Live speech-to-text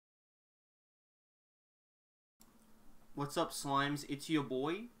What's up, slimes? It's your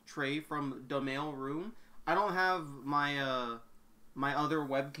boy Trey from the mail room. I don't have my my other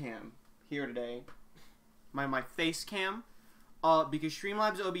webcam here today, my face cam, because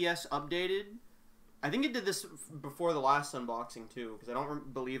Streamlabs OBS updated. I think it did this before the last unboxing too, because I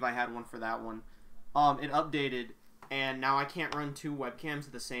don't believe I had one for that one. It updated, and now I can't run two webcams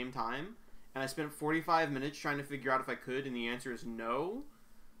at the same time. And I spent 45 minutes trying to figure out if I could, and the answer is no.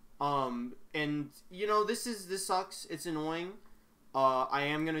 And you know, this sucks. It's annoying. I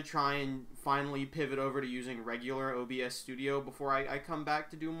am gonna try and finally pivot over to using regular OBS Studio before I come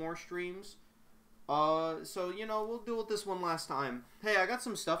back to do more streams. So you know, we'll do it this one last time. Hey, I got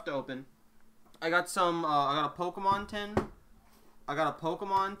some stuff to open. I got some. I got a Pokemon tin. I got a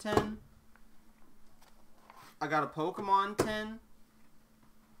Pokemon tin. I got a Pokemon tin.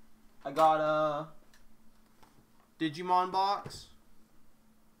 I got a Digimon box.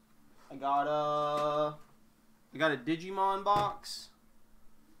 I got a Digimon box.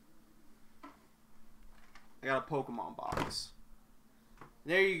 I got a Pokemon box.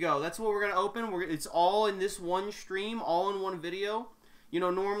 There you go. That's what we're gonna open. It's all in this one stream, all in one video. You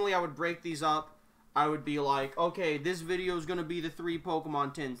know, normally I would break these up. I would be like, okay, this video is gonna be the 3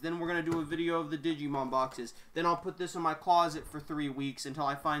 Pokemon tins. Then we're gonna do a video of the Digimon boxes. Then I'll put this in my closet for 3 weeks until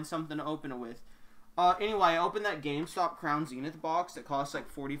I find something to open it with. Anyway, I opened that GameStop Crown Zenith box that cost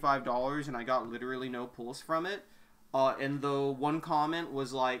like $45, and I got literally no pulls from it. And the one comment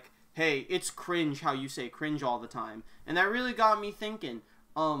was like, hey, it's cringe how you say cringe all the time. And that really got me thinking,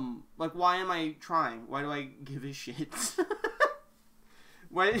 like, why am I trying? Why do I give a shit?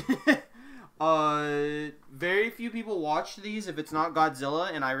 Why? Very few people watch these if it's not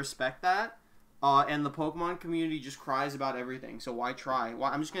Godzilla, and I respect that. And the Pokemon community just cries about everything, so why try?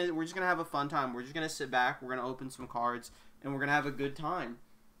 Why, we're just gonna have a fun time. We're just gonna sit back, we're gonna open some cards, and we're gonna have a good time.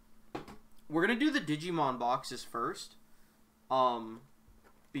 We're gonna do the Digimon boxes first,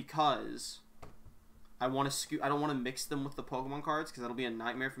 because I don't want to mix them with the Pokemon cards, because that'll be a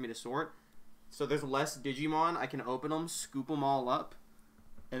nightmare for me to sort. So there's less Digimon. I can open them, scoop them all up,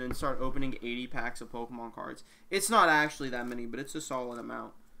 and then start opening 80 packs of Pokemon cards. It's not actually that many, but it's a solid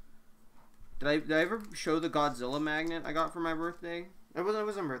amount. Did I ever show the Godzilla magnet I got for my birthday? It wasn't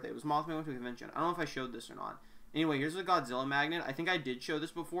my birthday. It was Mothman went to a convention. I don't know if I showed this or not. Anyway, here's the Godzilla magnet. I think I did show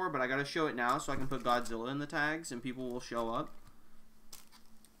this before, but I gotta show it now so I can put Godzilla in the tags and people will show up.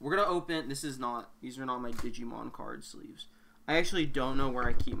 We're gonna open. These are not my Digimon card sleeves. I actually don't know where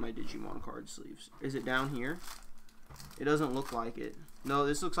I keep my Digimon card sleeves. Is it down here? It doesn't look like it. No,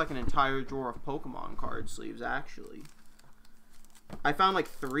 this looks like an entire drawer of Pokemon card sleeves, actually. I found like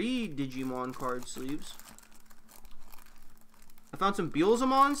 3 Digimon card sleeves. I found some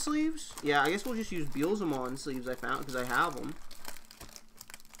Beelzemon sleeves. Yeah, I guess we'll just use Beelzemon sleeves I found because I have them.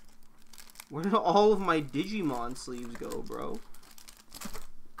 Where did all of my Digimon sleeves go, bro?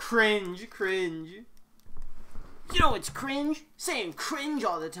 Cringe, cringe. You know it's cringe? Saying cringe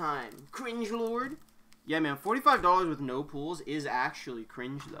all the time. Cringe lord. Yeah, man, $45 with no pulls is actually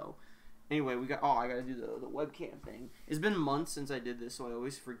cringe, though. Anyway, we got... Oh, I gotta do the webcam thing. It's been months since I did this, so I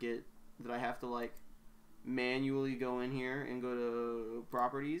always forget that I have to, like, manually go in here and go to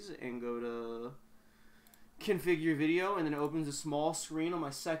Properties and go to Configure Video, and then it opens a small screen on my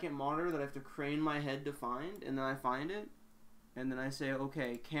second monitor that I have to crane my head to find, and then I find it, and then I say,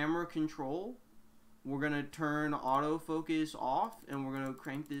 okay, camera control, we're gonna turn autofocus off, and we're gonna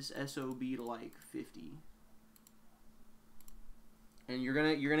crank this SOB to, like, 50. And you're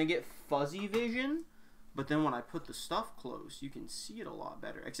gonna get fuzzy vision, but then when I put the stuff close, you can see it a lot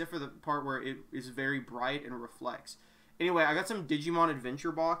better. Except for the part where it is very bright and reflects. Anyway, I got some Digimon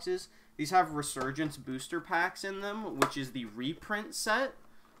Adventure boxes. These have Resurgence booster packs in them, which is the reprint set.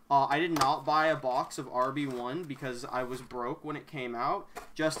 I did not buy a box of RB1 because I was broke when it came out.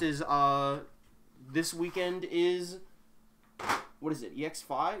 Just as this weekend is, what is it?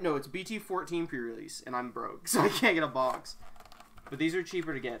 EX5? No, it's BT14 pre-release, and I'm broke, so I can't get a box. But these are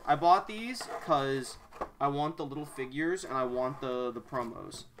cheaper to get. I bought these because I want the little figures and I want the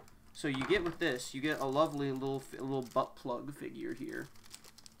promos. So you get with this, you get a lovely little butt plug figure here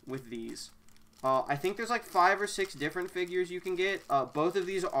with these. I think there's like 5 or 6 different figures you can get. Both of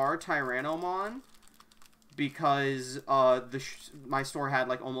these are Tyrannomon because my store had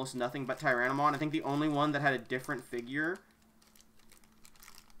like almost nothing but Tyrannomon. I think the only one that had a different figure,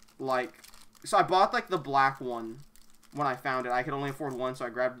 like, so I bought like the black one. When I found it, I could only afford one, so I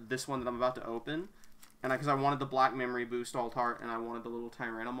grabbed this one that I'm about to open. And because I wanted the black memory boost alt art, and I wanted the little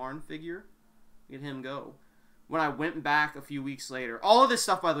Tyrannomon figure. Get him go. When I went back a few weeks later, all of this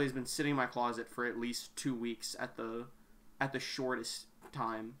stuff, by the way, has been sitting in my closet for at least 2 weeks at the shortest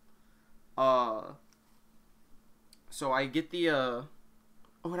time. So I get the, oh,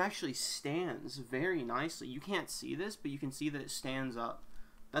 it actually stands very nicely. You can't see this, but you can see that it stands up.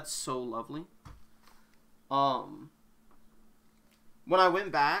 That's so lovely. When I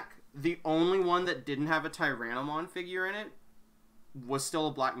went back, the only one that didn't have a Tyrannomon figure in it was still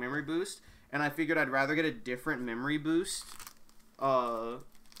a black memory boost, and I figured I'd rather get a different memory boost, and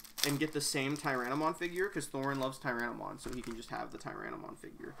get the same Tyrannomon figure, because Thorin loves Tyrannomon, so he can just have the Tyrannomon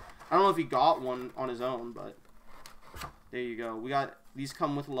figure. I don't know if he got one on his own, but there you go. We got, these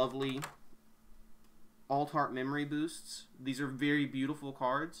come with lovely alt-art memory boosts. These are very beautiful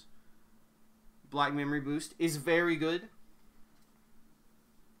cards. Black memory boost is very good.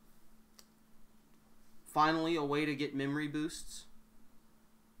 Finally, a way to get memory boosts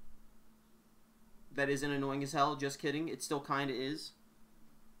that isn't annoying as hell. Just kidding. It still kind of is.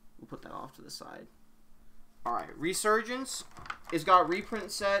 We'll put that off to the side. Alright, Resurgence. It's got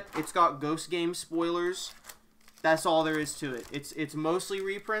reprint set. It's got Ghost Game spoilers. That's all there is to it. It's mostly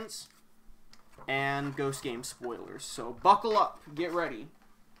reprints and Ghost Game spoilers. So buckle up. Get ready.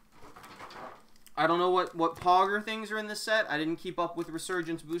 I don't know what Pogger things are in this set. I didn't keep up with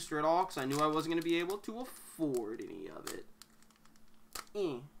Resurgence Booster at all because I knew I wasn't going to be able to afford any of it.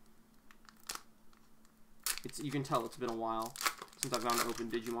 You can tell it's been a while since I've gone to open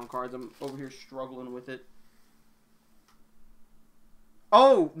Digimon cards. I'm over here struggling with it.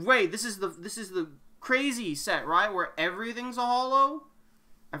 Oh, wait, this is the crazy set, right? Where everything's a holo?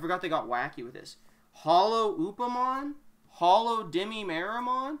 I forgot they got wacky with this. Holo Upamon, Holo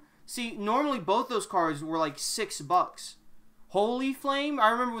Demi-Meramon. See, normally both those cards were like $6. Holy Flame, I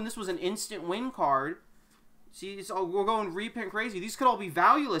remember when this was an instant win card. See, we're going reprint crazy. These could all be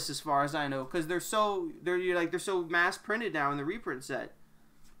valueless as far as I know, because they're so mass printed now in the reprint set.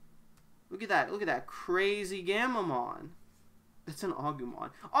 Look at that crazy Gamamon. That's an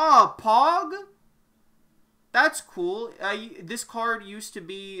Agumon. Oh, Pog. That's cool. This card used to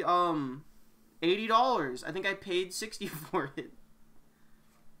be $80. I think I paid $60 for it.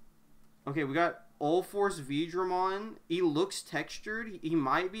 Okay, we got Ulforce Vidramon. He looks textured. He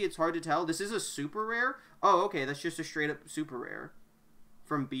might be. It's hard to tell. This is a super rare. Oh, okay. That's just a straight up super rare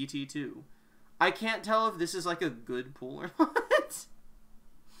from BT2. I can't tell if this is like a good pull or not.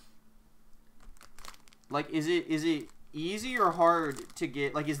 Like, is it easy or hard to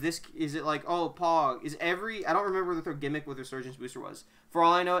get? Like, is it like, oh, Pog? I don't remember what their gimmick with Resurgence Booster was. For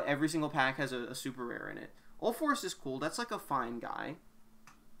all I know, every single pack has a super rare in it. Ulforce is cool. That's like a fine guy.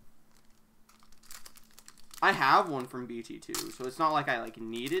 I have one from BT2, so it's not like I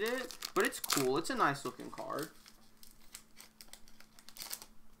needed it, but it's cool. It's a nice looking card.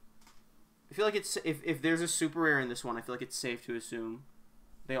 I feel like it's if there's a super rare in this one, I feel like it's safe to assume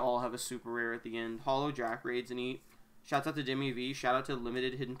they all have a super rare at the end. Holo Jack Raids and Eat. Shouts out to Demi V. Shout out to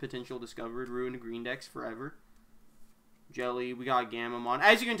Limited Hidden Potential Discovered. Ruined Green Decks Forever. Jelly. We got Gamamon.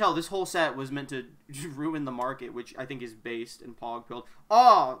 As you can tell, this whole set was meant to ruin the market, which I think is based in Pog Pilled.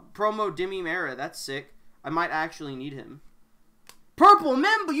 Oh, promo Demi Mera. That's sick. I might actually need him. Purple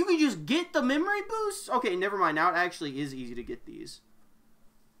Mem, but you can just get the memory boosts? Okay, never mind. Now it actually is easy to get these.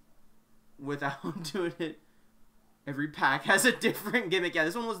 Without doing it. Every pack has a different gimmick. Yeah,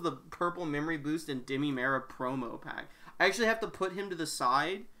 this one was the purple memory boost and Demi Mera promo pack. I actually have to put him to the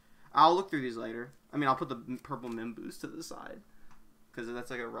side. I'll look through these later. I mean, I'll put the purple Mem boost to the side. Because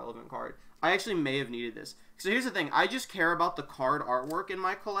that's like a relevant card. I actually may have needed this. So here's the thing. I just care about the card artwork in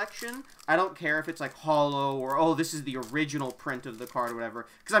my collection. I don't care if it's like hollow or, oh, this is the original print of the card or whatever.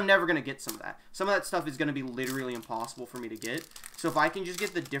 Because I'm never going to get some of that. Some of that stuff is going to be literally impossible for me to get. So if I can just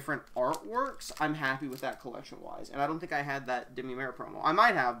get the different artworks, I'm happy with that collection-wise. And I don't think I had that Demi Mera promo. I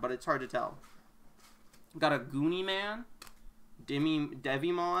might have, but it's hard to tell. Got a Goonie Man.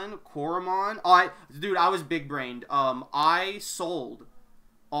 Devimon, Koromon. Oh, dude, I was big-brained. I sold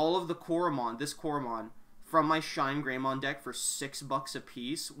all of the Koromon, this Koromon, from my Shine Greymon deck for $6 a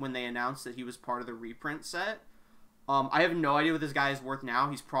piece when they announced that he was part of the reprint set. I have no idea what this guy is worth now.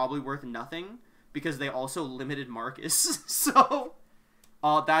 He's probably worth nothing because they also limited Marcus. So,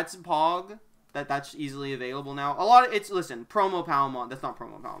 that's Pog. That's easily available now. Listen, promo Palmon. That's not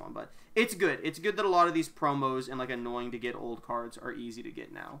promo Palmon, but it's good. It's good that a lot of these promos and, like, annoying to get old cards are easy to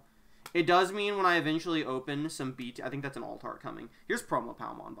get now. It does mean when I eventually open some BT... I think that's an alt art coming. Here's promo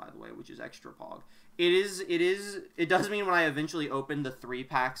Palmon, by the way, which is extra Pog. It does mean when I eventually open the 3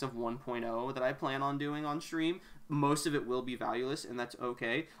 packs of 1.0 that I plan on doing on stream, most of it will be valueless, and that's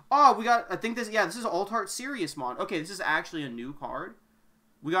okay. Oh, we got... I think this... Yeah, this is alt art Serious Mon. Okay, this is actually a new card.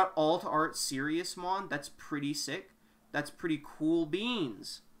 We got alt art Serious Mon. That's pretty sick. That's pretty cool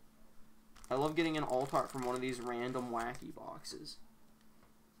beans. I love getting an alt art from one of these random wacky boxes.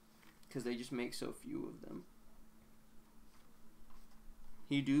 Because they just make so few of them.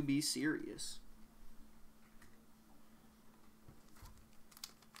 He do be serious.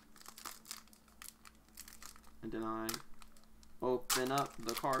 And then I open up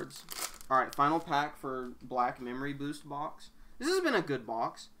the cards. Alright, final pack for Black Memory Boost box. This has been a good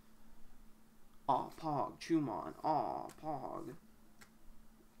box. Aw, Pog. Chumon. Aw, Pog.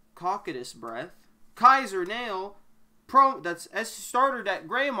 Cocytus Breath. Kaiser Nail. That's S starter deck.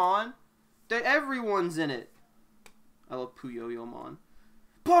 Greymon. Everyone's in it. I love Puyo-Yo-Mon.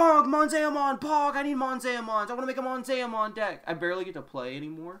 Pog! Monzaemon! Pog! I need Monzaemons! I want to make a Monzaemon deck! I barely get to play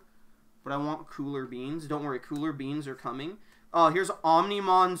anymore. But I want cooler beans. Don't worry, cooler beans are coming. Here's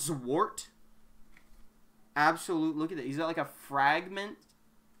Omnimon Zwart. Absolute. Look at that. He's got like a fragment.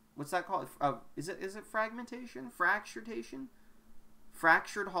 What's that called? Is it fragmentation? Fracturation?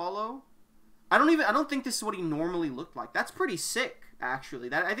 Fractured hollow? I don't think this is what he normally looked like. That's pretty sick,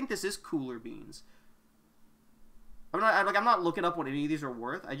 actually. I think this is cooler beans. I'm not looking up what any of these are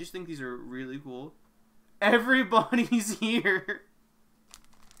worth. I just think these are really cool. Everybody's here.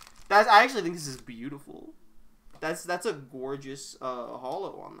 I actually think this is beautiful. That's a gorgeous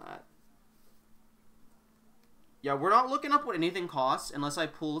hollow on that. Yeah, we're not looking up what anything costs unless I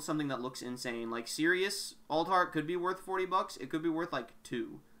pull something that looks insane. Like Sirius Altart could be worth 40 bucks. It could be worth like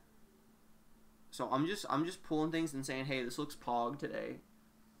 2. So I'm just pulling things and saying, hey, this looks pog today.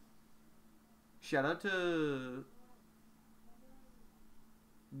 Shout out to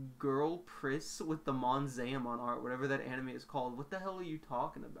Girl Pris with the Monzaemon art, whatever that anime is called. What the hell are you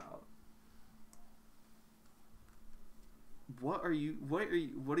talking about? What are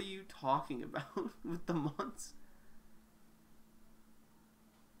you talking about with the Mons?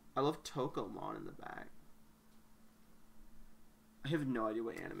 I love Tokomon in the back. I have no idea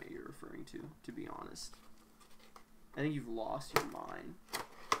what anime you're referring to be honest. I think you've lost your mind.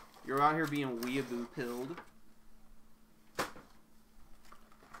 You're out here being weeaboo-pilled.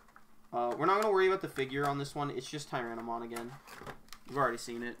 We're not going to worry about the figure on this one. It's just Tyrannomon again. We've already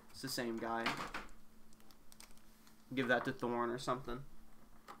seen it. It's the same guy. Give that to Thorn or something.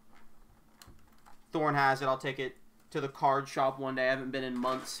 Thorn has it. I'll take it to the card shop one day. I haven't been in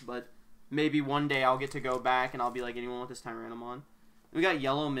months, but maybe one day I'll get to go back and I'll be like, anyone want this Tyrannomon? We got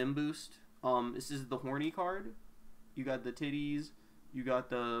Yellow Mimboost. This is the horny card. You got the titties. You got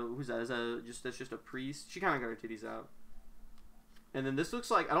the... Who's that? That's just a priest. She kind of got her titties out. And then this looks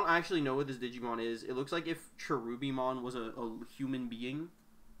like... I don't actually know what this Digimon is. It looks like if Cherubimon was a human being.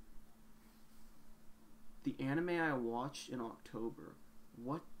 The anime I watched in October.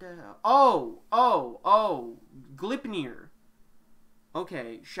 What the hell? Oh! Glipnir.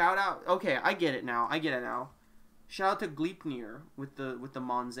 Okay, shout out... Okay, I get it now. Shout out to Glipnir with the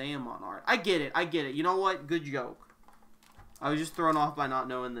Monzaemon art. I get it. You know what? Good joke. I was just thrown off by not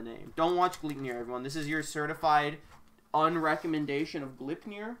knowing the name. Don't watch Glipnir, everyone. This is your certified unrecommendation of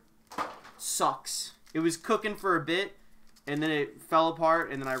Glipnir. Sucks. It was cooking for a bit, and then it fell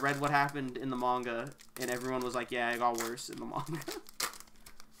apart, and then I read what happened in the manga, and everyone was like, yeah, it got worse in the manga.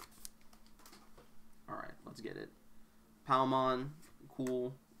 Alright, let's get it. Palmon,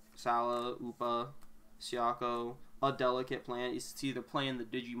 cool. Sala, Upa, Siako, a delicate plant. It's either playing the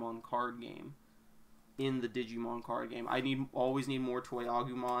Digimon card game. In the Digimon card game. I always need more Toy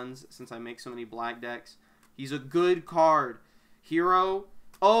Agumons since I make so many black decks. He's a good card. Hero.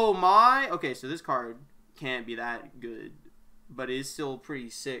 Oh my! Okay, so this card can't be that good. But it is still pretty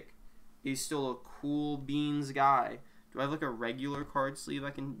sick. He's still a cool beans guy. Do I have like a regular card sleeve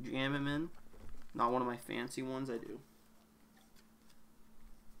I can jam him in? Not one of my fancy ones? I do.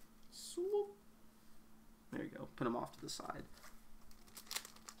 Swoop. There you go. Put him off to the side.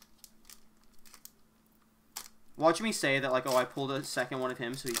 Watch me say that, like, oh, I pulled a second one of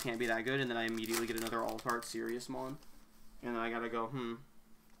him, so he can't be that good, and then I immediately get another Altart Seriousmon. And then I gotta go,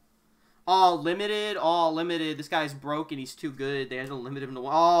 Oh, limited. Oh, limited. This guy's broken. He's too good. They had to limit him to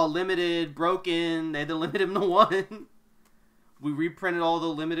 1. Oh, limited. Broken. They had to limit him to 1. We reprinted all the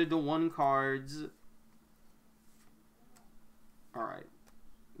limited to 1 cards. Alright.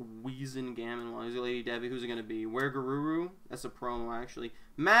 Wheezin Gammon. Who's Lady Debbie? Who's it gonna be? Where Garuru? That's a promo, actually.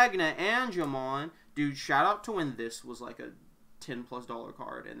 Magna Angemon. Dude, shout out to when this was like a $10+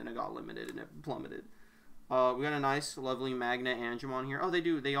 card, and then it got limited and it plummeted. We got a nice, lovely Magna Angemon here. Oh, they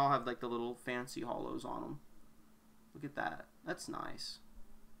do. They all have like the little fancy hollows on them. Look at that. That's nice.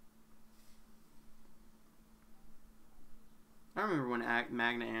 I remember when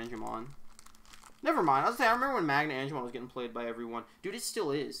Magna Angemon... Never mind. I was saying, I remember when Magna Angemon was getting played by everyone. Dude, it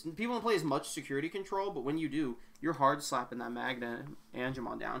still is. People don't play as much security control, but when you do, you're hard slapping that Magna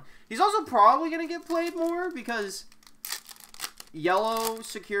Angemon down. He's also probably going to get played more because yellow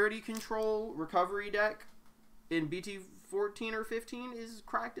security control recovery deck in BT 14 or 15 is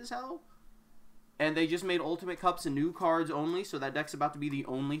cracked as hell. And they just made Ultimate Cups and new cards only, so that deck's about to be the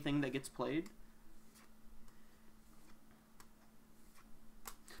only thing that gets played.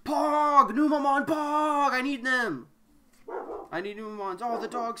 Pog! Numamon Pog! I need them! I need Numamons. Oh, the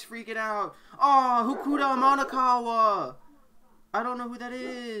dog's freaking out. Oh, Hokuda Manakawa! I don't know who that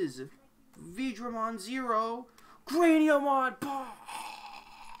is. Vidramon Zero. Craniumon Pog!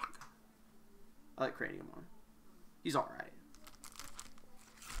 I like Craniumon. He's alright.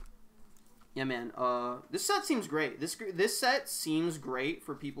 Yeah, man. This set seems great. This set seems great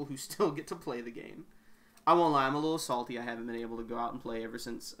for people who still get to play the game. I won't lie, I'm a little salty. I haven't been able to go out and play ever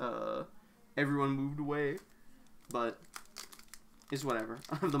since everyone moved away. But it's whatever.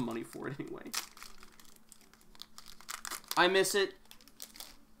 I have the money for it anyway. I miss it.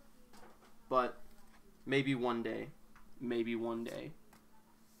 But maybe one day. Maybe one day.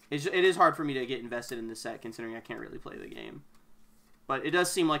 It is hard for me to get invested in this set considering I can't really play the game. But it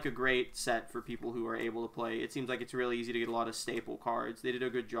does seem like a great set for people who are able to play. It seems like it's really easy to get a lot of staple cards. They did a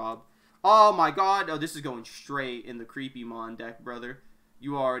good job. Oh my god. Oh, this is going straight in the Creepymon deck, brother.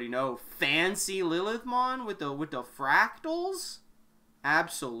 You already know. Fancy Lilithmon with the fractals?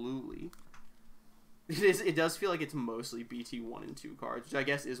 Absolutely. It does feel like it's mostly BT 1 and 2 cards, which I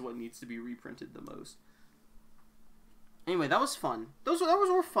guess is what needs to be reprinted the most. Anyway, that was fun. Those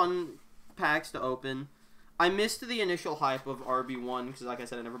were fun packs to open. I missed the initial hype of RB1 because, like I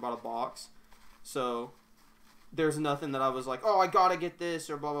said, I never bought a box. So, there's nothing that I was like, oh, I gotta get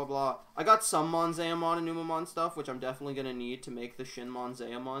this or blah, blah, blah. I got some Monzaemon and Numamon stuff, which I'm definitely going to need to make the Shin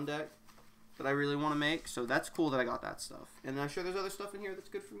Monzaemon deck that I really want to make. So, that's cool that I got that stuff. And I'm sure there's other stuff in here that's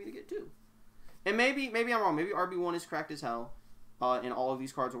good for me to get, too. And maybe I'm wrong. Maybe RB1 is cracked as hell. And all of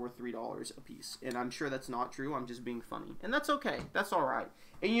these cards are worth $3 a piece. And I'm sure that's not true. I'm just being funny. And that's okay. That's alright.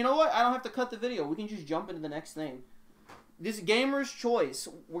 And you know what? I don't have to cut the video. We can just jump into the next thing. This gamer's choice.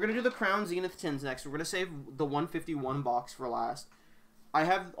 We're going to do the Crown Zenith 10s next. We're going to save the 151 box for last. I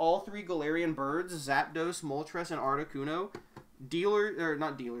have all 3 Galarian birds. Zapdos, Moltres, and Articuno.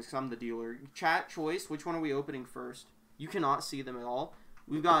 Not dealers, because I'm the dealer. Chat choice. Which one are we opening first? You cannot see them at all.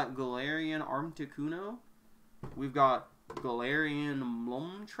 We've got Galarian Articuno. We've got Galarian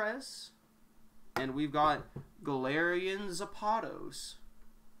Moltres, and we've got Galarian Zapdos.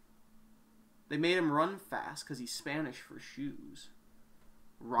 They made him run fast because he's Spanish for shoes.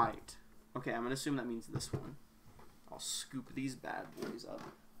 Right. Okay, I'm going to assume that means this one. I'll scoop these bad boys up.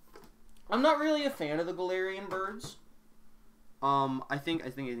 I'm not really a fan of the Galarian birds. I think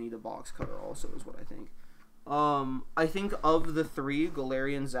I need a box cutter also is what I think. I think of the 3,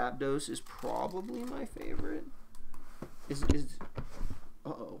 Galarian Zapdos is probably my favorite.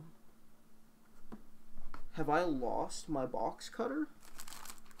 Uh-oh. Have I lost my box cutter?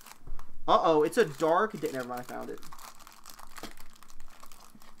 Uh-oh, it's a dark... Never mind, I found it.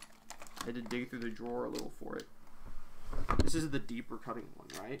 I had to dig through the drawer a little for it. This is the deeper cutting one,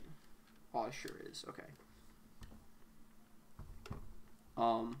 right? Oh, it sure is. Okay.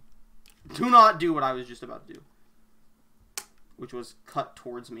 Do not do what I was just about to do. Which was cut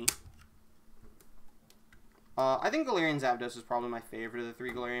towards me. I think Galarian Zapdos is probably my favorite of the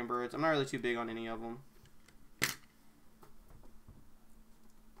 3 Galarian birds. I'm not really too big on any of them.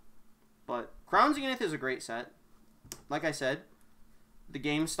 But Crown Zenith is a great set. Like I said, the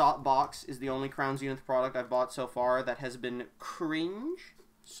GameStop box is the only Crown Zenith product I've bought so far that has been cringe.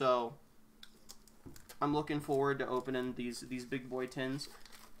 So, I'm looking forward to opening these big boy tins.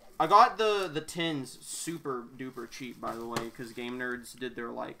 I got the tins super duper cheap, by the way, because Game Nerds did their,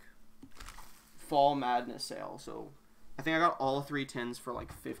 like, Fall Madness sale. So, I think I got all 3 tins for,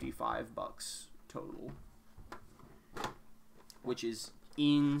 like, $55 total. Which is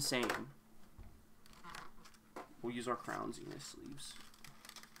insane. We'll use our Crown Zenith sleeves.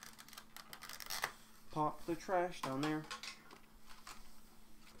 Pop the trash down there.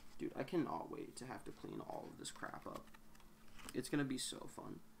 Dude, I cannot wait to have to clean all of this crap up. It's gonna be so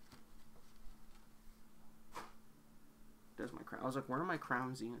fun. There's my crown. I was like, where are my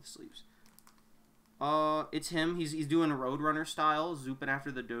Crown Zenith sleeves? It's him. He's doing Roadrunner style, zooping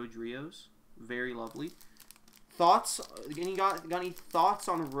after the Dodrios. Very lovely. Thoughts? Any got any thoughts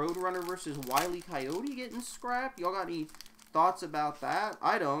on Roadrunner versus Wile E. Coyote getting scrapped? Y'all got any thoughts about that?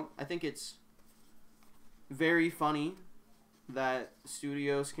 I don't. I think it's very funny that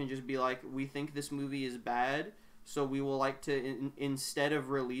studios can just be like, we think this movie is bad, so we will like to, instead of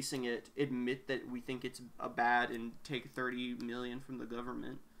releasing it, admit that we think it's bad and take $30 million from the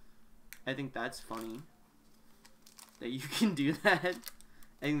government. I think that's funny. That you can do that.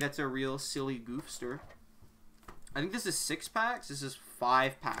 I think that's a real silly goofster. I think this is 6 packs. This is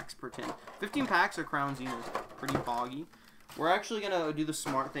 5 packs per tin. 15 packs of Crown Zenith. Pretty foggy. We're actually going to do the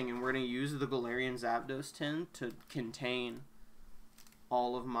smart thing, and we're going to use the Galarian Zapdos tin to contain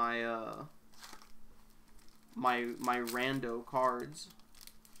all of my, my rando cards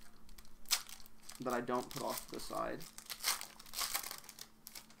that I don't put off to the side.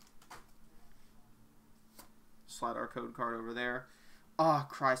 Slide our code card over there. Oh,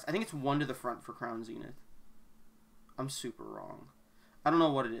 Christ. I think it's 1 to the front for Crown Zenith. I'm super wrong. I don't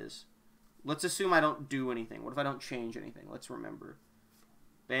know what it is. Let's assume I don't do anything. What if I don't change anything? Let's remember.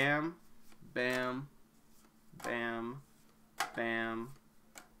 Bam. Bam. Bam. Bam.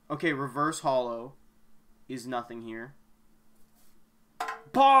 Okay, reverse holo is nothing here.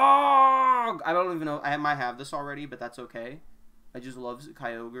 Bog! I don't even know. I might have this already, but that's okay. I just love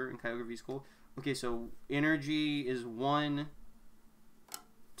Kyogre, and Kyogre V's cool. Okay, so energy is 1,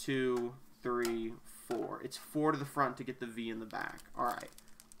 2, 3, 4. It's 4 to the front to get the V in the back. Alright.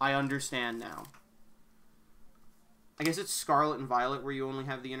 I understand now. I guess it's Scarlet and Violet where you only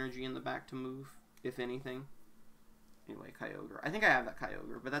have the energy in the back to move, if anything. Anyway, Kyogre. I think I have that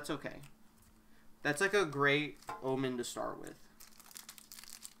Kyogre, but that's okay. That's like a great omen to start with.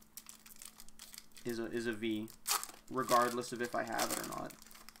 Is a V, regardless of if I have it or not.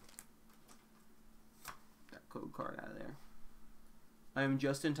 That code card out of there. I am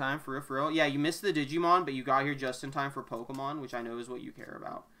just in time for real. Yeah, you missed the Digimon, but you got here just in time for Pokemon, which I know is what you care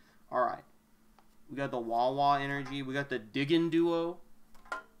about. Alright. We got the Wawa energy. We got the Diggin Duo.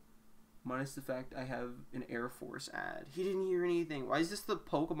 Minus the fact I have an Air Force ad. He didn't hear anything. Why is this the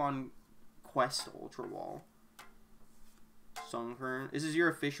Pokemon Quest Ultra Wall? Songfern. This is your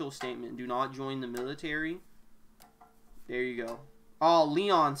official statement. Do not join the military. There you go. Oh,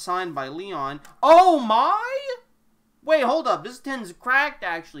 Leon. Signed by Leon. Oh, my... Wait, hold up. This tin's cracked,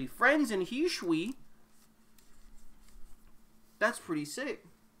 actually. Friends and Hishui. That's pretty sick.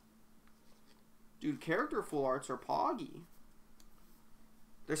 Dude, character full arts are poggy.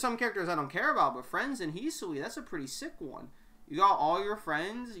 There's some characters I don't care about, but Friends and Hisui, that's a pretty sick one. You got all your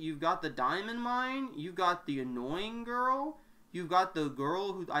friends. You've got the Diamond Mine. You've got the annoying girl. You've got the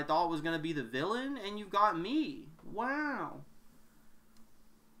girl who I thought was going to be the villain. And you've got me. Wow.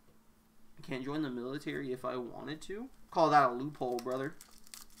 I can't join the military if I wanted to. Call that a loophole, brother.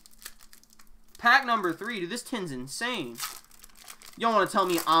 Pack number 3. Dude, this tin's insane. You don't want to tell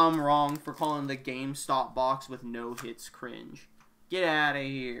me I'm wrong for calling the GameStop box with no hits cringe. Get out of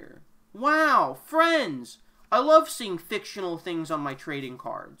here. Wow, friends. I love seeing fictional things on my trading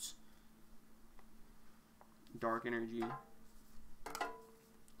cards. Dark energy.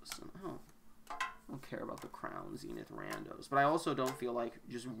 Listen, I don't care about the Crown Zenith randos, but I also don't feel like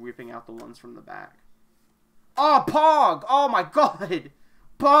just ripping out the ones from the back. Oh, Pog! Oh my god!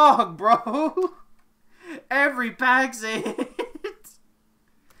 Pog, bro! Every pack's it!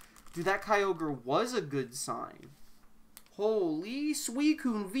 Dude, that Kyogre was a good sign. Holy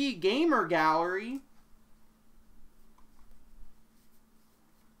Suicune V Gamer Gallery!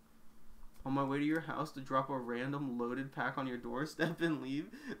 On my way to your house to drop a random loaded pack on your doorstep and leave.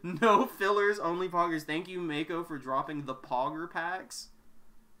 No fillers, only poggers. Thank you, Mako, for dropping the Pogger packs.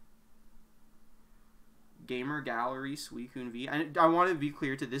 Gamer Gallery, Suicune V. I want to be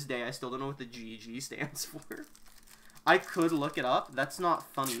clear, to this day, I still don't know what the GG stands for. I could look it up. That's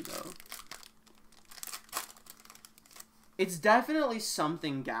not funny, though. It's definitely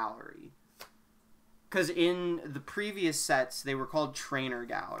something gallery. Because in the previous sets, they were called trainer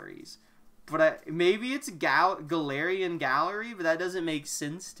galleries. But maybe it's Galarian Gallery, but that doesn't make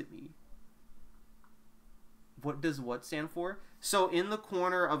sense to me. What does what stand for? So in the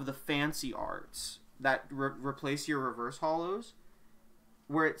corner of the fancy arts that replace your reverse holos,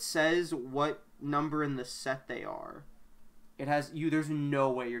 where it says what number in the set they are, it has you. There's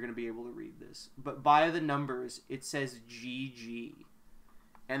no way you're gonna be able to read this, but by the numbers, it says GG,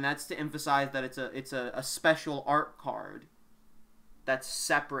 and that's to emphasize that it's a special art card that's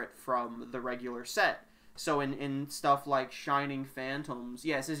separate from the regular set. So in stuff like Shining Phantoms,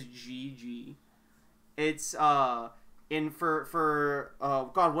 yeah, it says GG. It's God,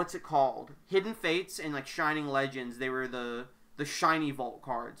 what's it called? Hidden Fates and like Shining Legends, they were the shiny vault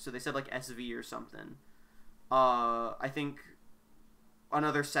cards. So they said like SV or something. I think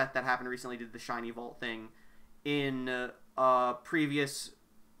another set that happened recently did the shiny vault thing. In previous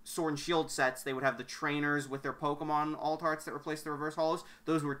Sword and Shield sets, they would have the trainers with their Pokemon alt arts that replaced the reverse holos.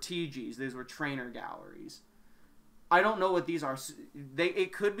 Those were TGs. Those were trainer galleries. I don't know what these are.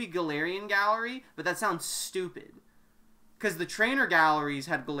 It could be Galarian Gallery, but that sounds stupid. Because the trainer galleries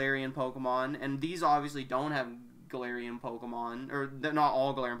had Galarian Pokemon, and these obviously don't have Galarian Pokemon. Or they're not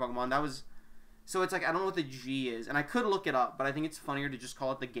all Galarian Pokemon. That was So it's like, I don't know what the G is. And I could look it up, but I think it's funnier to just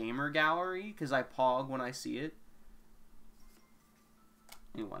call it the Gamer Gallery, because I pog when I see it.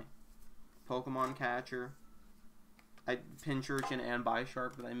 Anyway. Pokemon Catcher. Pincurchin and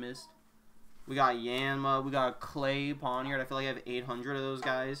Bisharp that I missed. We got Yanma. We got a Clay Poniard. I feel like I have 800 of those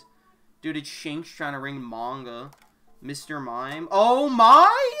guys. Dude, it's Shanks trying to ring manga. Mr. Mime. Oh my!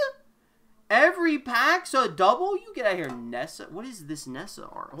 Every pack's a double? You get out of here, Nessa. What is this Nessa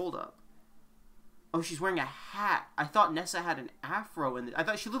art? Hold up. Oh, she's wearing a hat. I thought Nessa had an afro in it. I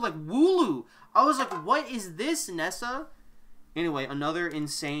thought she looked like Wooloo. I was like, what is this, Nessa? Anyway, another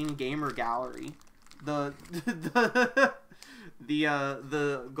insane gamer gallery. The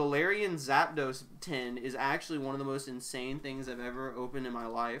Galarian Zapdos tin is actually one of the most insane things I've ever opened in my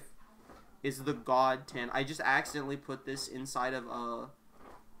life. Is the God tin. I just accidentally put this inside of a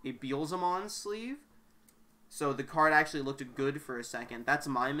Beelzemon sleeve. So the card actually looked good for a second. That's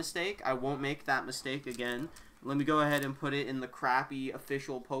my mistake. I won't make that mistake again. Let me go ahead and put it in the crappy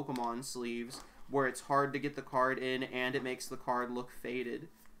official Pokemon sleeves where it's hard to get the card in and it makes the card look faded.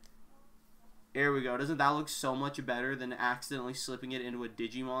 There we go. Doesn't that look so much better than accidentally slipping it into a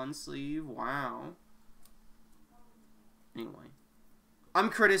Digimon sleeve? Wow. Anyway. I'm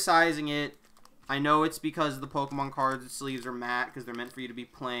criticizing it. I know it's because the Pokemon cards sleeves are matte because they're meant for you to be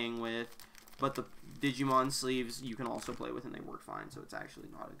playing with. But the Digimon sleeves you can also play with and they work fine, so it's actually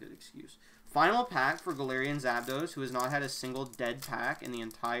not a good excuse. Final pack for Galarian Zapdos, who has not had a single dead pack in the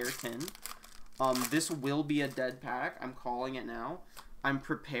entire tin. This will be a dead pack. I'm calling it now. I'm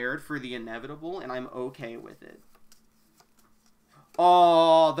prepared for the inevitable, and I'm okay with it.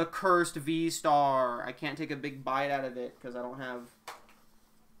 Oh, the cursed V-Star. I can't take a big bite out of it because I don't have,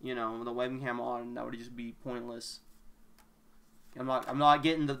 you know, the webcam on. That would just be pointless. I'm not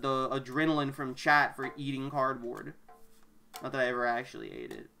getting the adrenaline from chat for eating cardboard. Not that I ever actually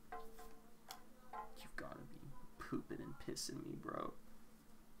ate it. You've got to be pooping and pissing me, bro.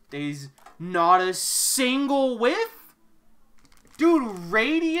 There's not a single whiff? Dude,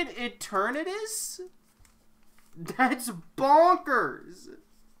 Radiant Eternatus? That's bonkers.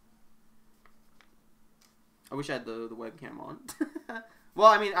 I wish I had the webcam on. Well,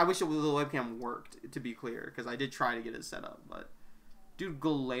 I mean, I wish the webcam worked, to be clear, because I did try to get it set up, but... Dude,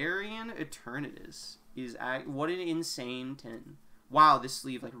 Galarian Eternatus is... What an insane tin. Wow, this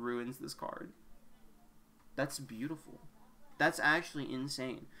sleeve, like, ruins this card. That's beautiful. That's actually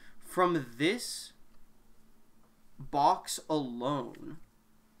insane. From this box alone,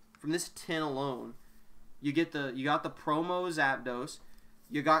 from this tin alone, you got the promo Zapdos,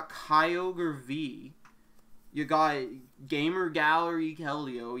 you got Kyogre V, you got Gamer Gallery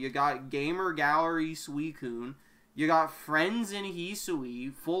Keldeo, you got Gamer Gallery Suicune, you got Friends in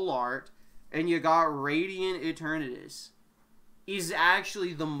Hisui, full art, and you got Radiant Eternatus. Is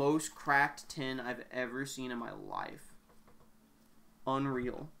actually the most cracked tin I've ever seen in my life.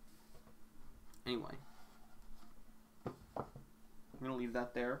 Unreal. Anyway. I'm gonna leave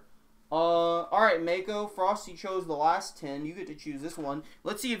that there. Alright, Mako. Frosty chose the last 10. You get to choose this one.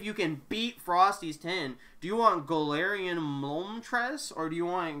 Let's see if you can beat Frosty's 10. Do you want Galarian Moltres or do you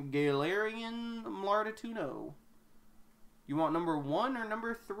want Galarian Mlartituno? You want number 1 or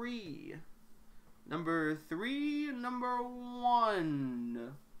number 3? Number 3, number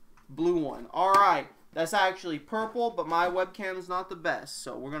 1. Blue one. Alright. That's actually purple, but my webcam's not the best.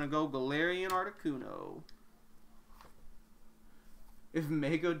 So we're gonna go Galarian Articuno. If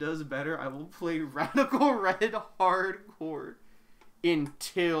Mako does better, I will play Radical Red hardcore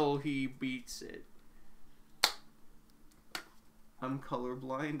until he beats it. I'm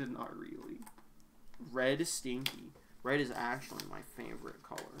colorblind and not really. Red is stinky. Red is actually my favorite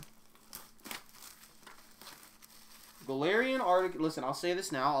color. Galarian Articuno. Listen, I'll say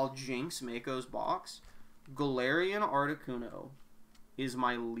this now. I'll jinx Mako's box. Galarian Articuno is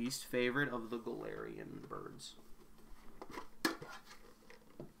my least favorite of the Galarian birds.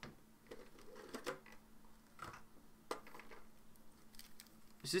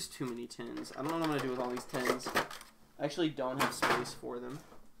 There's just too many tins. I don't know what I'm going to do with all these tins. I actually don't have space for them.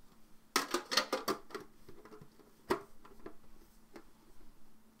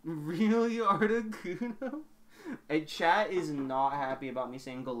 Really, Articuno? And chat is not happy about me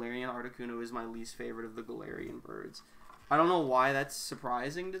saying Galarian Articuno is my least favorite of the Galarian birds. I don't know why that's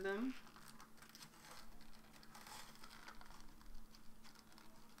surprising to them.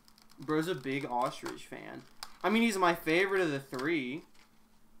 Bro's a big ostrich fan. I mean, he's my favorite of the 3.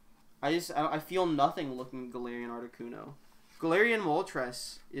 I feel nothing looking at Galarian Articuno. Galarian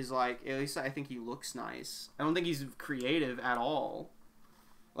Moltres is like, at least I think he looks nice. I don't think he's creative at all.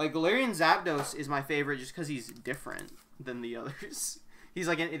 Like, Galarian Zapdos is my favorite just because he's different than the others. He's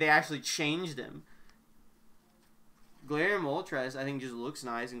like, they actually changed him. Galarian Moltres, I think, just looks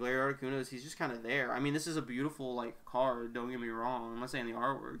nice, and Galarian Articuno, he's just kind of there. I mean, this is a beautiful, like, card, don't get me wrong. I'm not saying the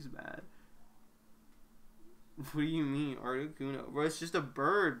artwork's bad. What do you mean, Articuno? Bro, it's just a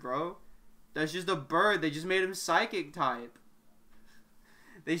bird, bro. That's just a bird. They just made him Psychic type.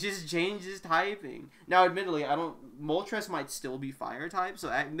 They just changed his typing. Now, admittedly, Moltres might still be Fire type, so,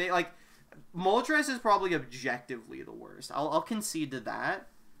 Moltres is probably objectively the worst. I'll concede to that.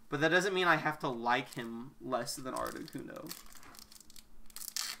 But that doesn't mean I have to like him less than Articuno.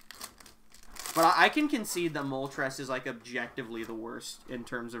 But I can concede that Moltres is, like, objectively the worst in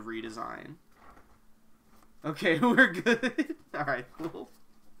terms of redesign. Okay, we're good. Alright, cool.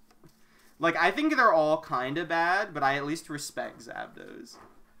 Like, I think they're all kind of bad, but I at least respect Zapdos.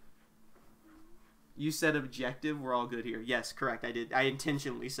 You said objective, we're all good here. Yes, correct, I did. I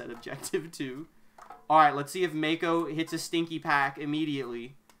intentionally said objective, too. Alright, let's see if Mako hits a stinky pack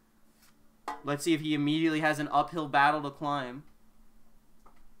immediately. Let's see if he immediately has an uphill battle to climb.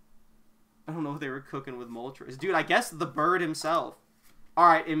 I don't know what they were cooking with Moltres. Dude, I guess the bird himself.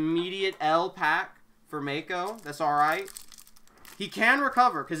 Alright, immediate L pack for Mako. That's alright. He can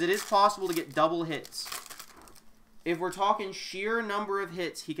recover, because it is possible to get double hits. If we're talking sheer number of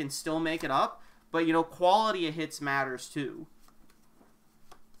hits, he can still make it up. But, you know, quality of hits matters, too.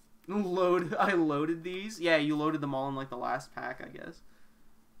 I loaded these? Yeah, you loaded them all in, like, the last pack, I guess.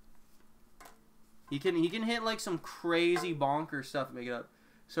 He can hit, like, some crazy bonker stuff to make it up.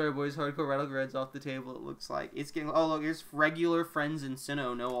 Sorry, boys. Hardcore Rattle Reds off the table, it looks like. It's getting... Oh, look. Here's regular Friends in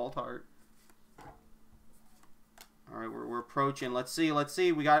Sinnoh. No Alt-Art. Alright, we're approaching. Let's see.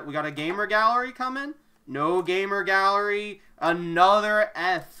 We got a Gamer Gallery coming. No Gamer Gallery. Another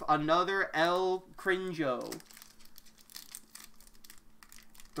F. Another L Cringo.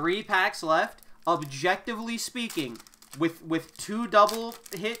 3 packs left. Objectively speaking... With 2 double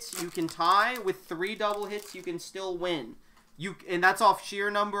hits, you can tie. With 3 double hits, you can still win. And that's off sheer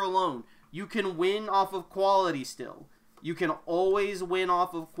number alone. You can win off of quality still. You can always win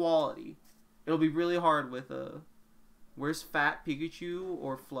off of quality. It'll be really hard with where's Fat Pikachu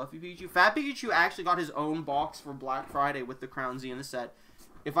or Fluffy Pikachu? Fat Pikachu actually got his own box for Black Friday with the Crown Z in the set.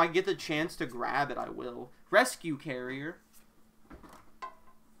 If I get the chance to grab it, I will. Rescue Carrier.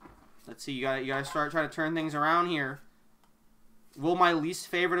 Let's see. You gotta start trying to turn things around here. Will my least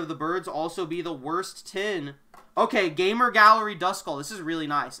favorite of the birds also be the worst 10? Okay, Gamer Gallery Duskull. This is really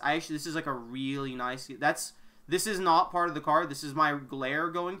nice. This is like a really nice... This is not part of the card. This is my glare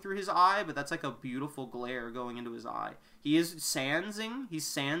going through his eye, but that's like a beautiful glare going into his eye. He is sansing. He's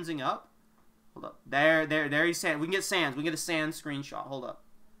sansing up. Hold up. There he's sans. We can get sans. We can get a sans screenshot. Hold up.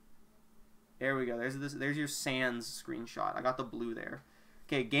 There we go. There's your sans screenshot. I got the blue there.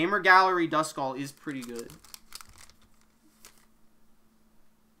 Okay, Gamer Gallery Duskull is pretty good.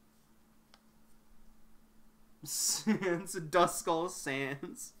 Sans, Duskull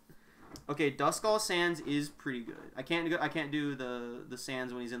Sans. Okay, Duskull Sans is pretty good. I can't do the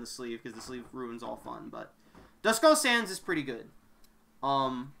Sans when he's in the sleeve because the sleeve ruins all fun. But Duskull Sans is pretty good.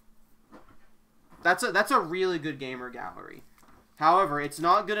 That's a really good Gamer Gallery. However, it's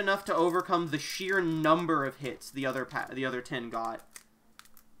not good enough to overcome the sheer number of hits the other 10 got.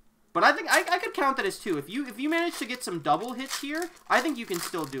 But I think I could count that as 2. If you manage to get some double hits here, I think you can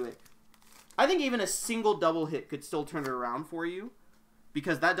still do it. I think even a single double hit could still turn it around for you.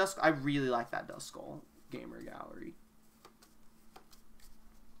 Because that I really like that Duskull Gamer Gallery.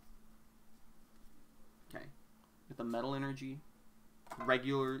 Okay. With the Metal Energy.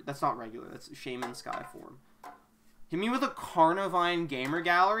 Regular. That's not regular. That's Shaman Sky form. Hit me with a Carnivine Gamer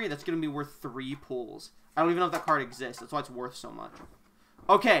Gallery. That's going to be worth 3 pulls. I don't even know if that card exists. That's why it's worth so much.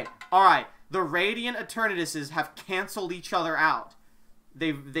 Okay. Alright. The Radiant Eternatus's have canceled each other out.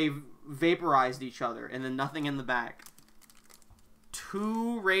 They've vaporized each other, and then nothing in the back.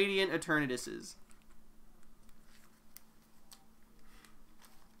 2 Radiant Eternatus's.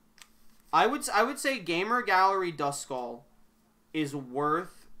 I would say Gamer Gallery Duskull is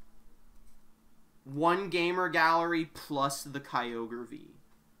worth 1 Gamer Gallery plus the Kyogre V.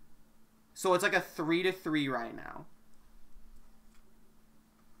 So it's like a 3-3 right now.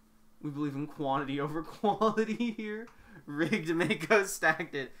 We believe in quantity over quality here. Rigged Mako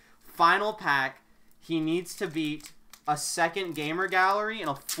stacked it. Final pack. He needs to beat a 2nd Gamer Gallery and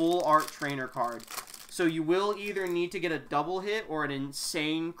a full art trainer card. So you will either need to get a double hit or an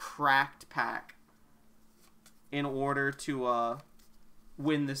insane cracked pack in order to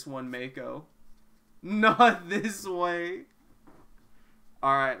win this one, Mako. Not this way.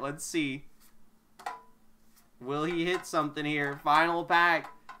 Alright, let's see. Will he hit something here? Final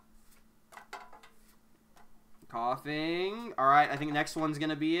pack. Coughing. All right, I think next one's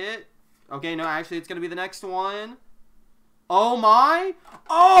gonna be it. Okay, no, actually, it's gonna be the next one. Oh my!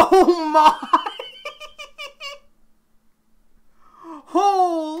 Oh my!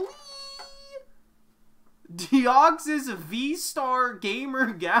 Holy! Deoxys V-Star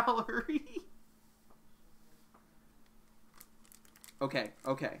Gamer Gallery. Okay,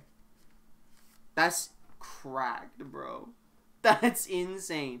 okay. That's cracked, bro. That's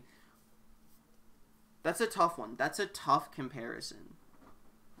insane. That's a tough one. That's a tough comparison.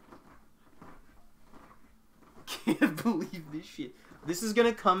 Can't believe this shit. This is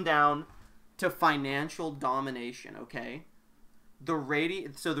gonna come down to financial domination, okay? The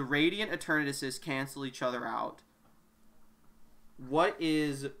Radiant Eternatus cancel each other out. What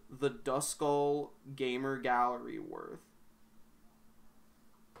is the Duskull Gamer Gallery worth?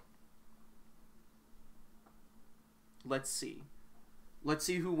 Let's see. Let's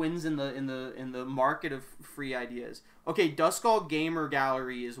see who wins in the market of free ideas. Okay, Duskull Gamer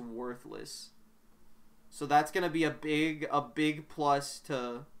Gallery is worthless. So that's gonna be a big plus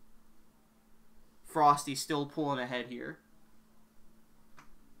to Frosty still pulling ahead here.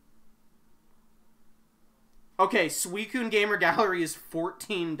 Okay, Suicune Gamer Gallery is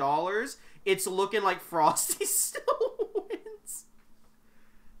 $14. It's looking like Frosty still wins.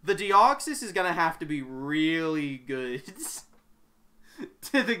 The Deoxys is gonna have to be really good.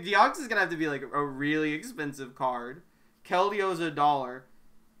 The Deoxys is gonna have to be like a really expensive card. Keldio's $1.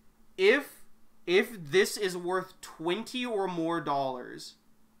 If this is worth $20 or more,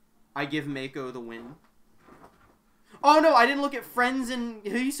 I give Mako the win. Oh no, I didn't look at Friends and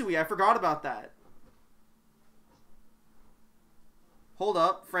Hisui. I forgot about that. Hold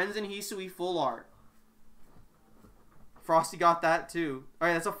up. Friends and Hisui full art. Frosty got that too.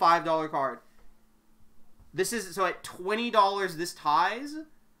 Alright, that's a $5 card. This is, so at $20 this ties.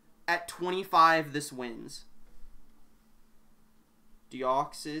 At $25 this wins.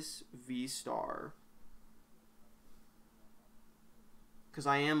 Deoxys V-Star. Because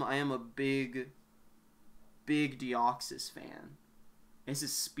I am a big Deoxys fan. This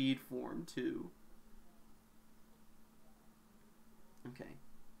is speed form too. Okay.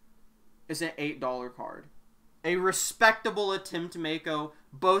 It's an $8 card. A respectable attempt to Mako.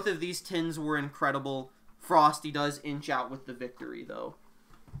 Both of these tins were incredible. Frosty does inch out with the victory though.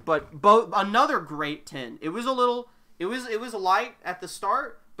 But another great tin. It was a little, it was light at the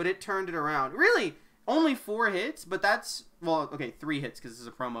start, but it turned it around. Really, only 4 hits, but that's, well, okay, 3 hits because this is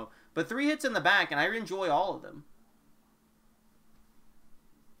a promo. But 3 hits in the back, and I enjoy all of them.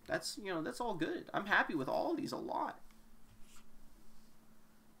 That's, you know, that's all good. I'm happy with all of these a lot.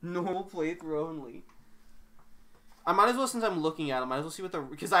 Normal playthrough only. I might as well, since I'm looking at them, I might as well see what the...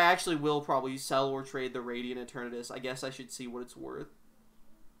 Because I actually will probably sell or trade the Radiant Eternatus. I guess I should see what it's worth.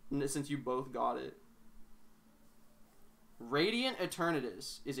 Since you both got it. Radiant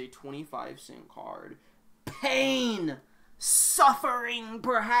Eternatus is a 25-cent card. Pain! Suffering,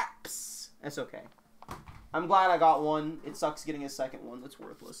 perhaps! That's okay. I'm glad I got one. It sucks getting a second one that's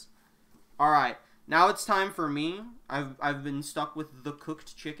worthless. Alright. Now it's time for me. I've been stuck with the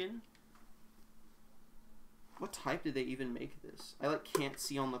cooked chicken. What type did they even make this? I like can't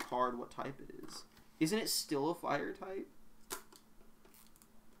see on the card what type it is. Isn't it still a fire type?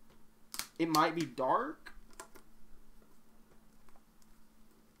 It might be dark.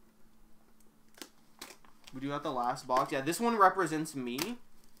 We do have the last box. Yeah, this one represents me.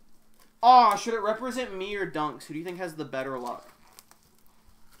 Oh, should it represent me or Dunks? Who do you think has the better luck?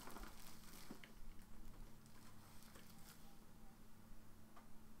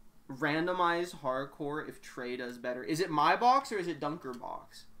 Randomize hardcore if Trey does better. Is it my box or is it Dunker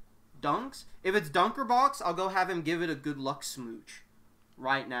box? Dunks? If it's Dunker box, I'll go have him give it a good luck smooch.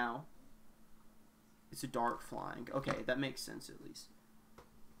 Right now. It's a dark flying. Okay, that makes sense at least.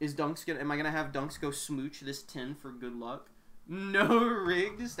 Is Dunks gonna... Am I gonna have Dunks go smooch this tin for good luck? No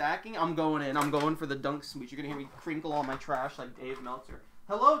rigged stacking? I'm going in. I'm going for the Dunk smooch. You're gonna hear me crinkle all my trash like Dave Meltzer.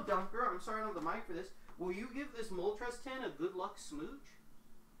 Hello, Dunker. I'm sorry I don't have the mic for this. Will you give this Moltres tin a good luck smooch?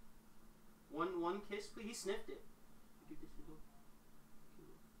 One kiss, please. He sniffed it.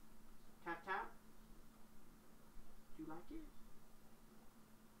 Tap, tap. Do you like it?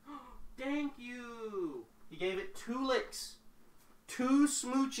 Thank you. He gave it 2 licks. 2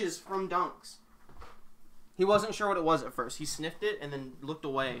 smooches from Dunks. He wasn't sure what it was at first. He sniffed it and then looked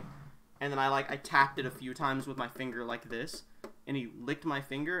away. And then I tapped it a few times with my finger like this. And he licked my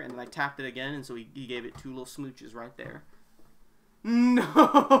finger and then I tapped it again. And so he gave it 2 little smooches right there. No,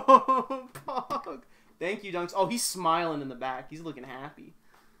 Pog. Thank you, Dunks. Oh, he's smiling in the back. He's looking happy.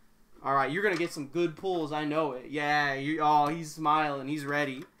 All right, you're going to get some good pulls. I know it. Yeah, oh, he's smiling. He's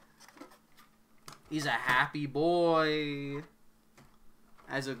ready. He's a happy boy.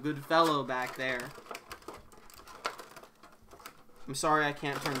 As a good fellow back there. I'm sorry I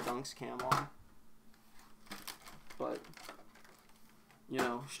can't turn Dunk's cam on. But, you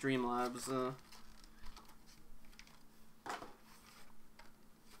know, Streamlabs,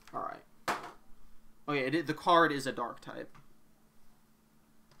 Alright. Okay, the card is a dark type.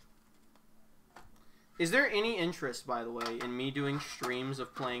 Is there any interest, by the way, in me doing streams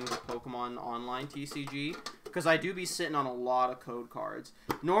of playing the Pokemon Online TCG? Because I do be sitting on a lot of code cards.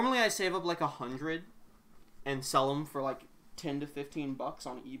 Normally I save up like 100 and sell them for like 10 to 15 bucks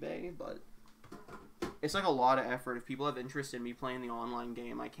on eBay, but it's like a lot of effort. If people have interest in me playing the online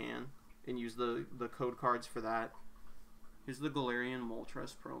game, I can. And use the code cards for that. Here's the Galarian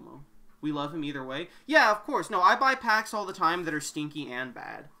Moltres promo. We love him either way. Yeah, of course. No, I buy packs all the time that are stinky and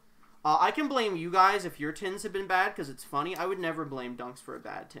bad. I can blame you guys if your tins have been bad because it's funny. I would never blame Dunks for a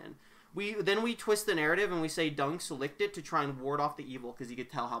bad tin. Then we twist the narrative and we say Dunks licked it to try and ward off the evil because he could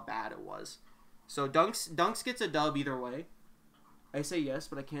tell how bad it was. So Dunks gets a dub either way. I say yes,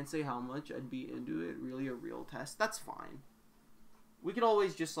 but I can't say how much. I'd be into it. Really a real test. That's fine. We could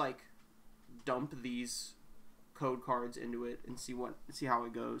always just like dump these code cards into it and see how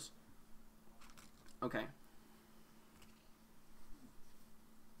it goes. Okay.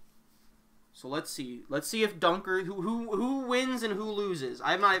 So let's see. Let's see if Dunker who wins and who loses.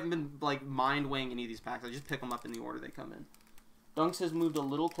 I've not even been like mind weighing any of these packs. I just pick them up in the order they come in. Dunks has moved a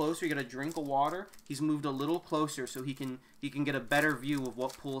little closer. You got a drink of water. He's moved a little closer so he can get a better view of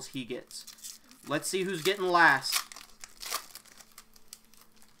what pulls he gets. Let's see who's getting last.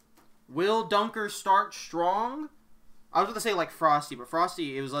 Will Dunker start strong? I was going to say like Frosty, but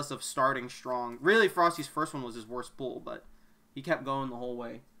Frosty, it was less of starting strong. Really, Frosty's first one was his worst pull, but he kept going the whole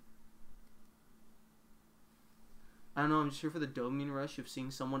way. I don't know, I'm just here for the dopamine rush of seeing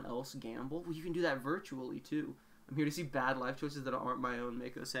someone else gamble. Well, you can do that virtually, too. I'm here to see bad life choices that aren't my own,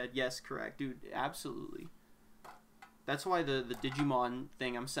 Mako said. Yes, correct. Dude, absolutely. That's why the Digimon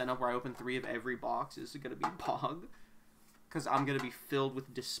thing I'm setting up where I open 3 of every box is going to be Bog. Because I'm going to be filled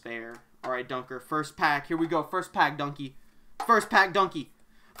with despair. Alright, Dunker. First pack. Here we go. First pack, Donkey. First pack, Donkey.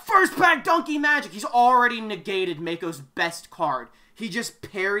 First pack, Donkey Magic. He's already negated Mako's best card. He just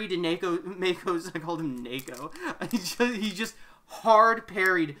parried Mako's... I called him Nako. He just hard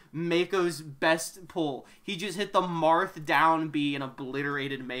parried Mako's best pull. He just hit the Marth down B and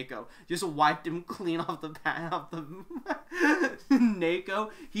obliterated Mako. Just wiped him clean off the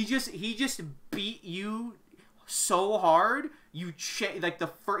Nako. He just beat you so hard. He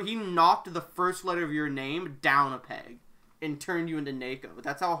knocked the first letter of your name down a peg and turned you into Nako.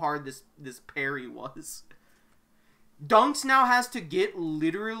 That's how hard this parry was. Dunks now has to get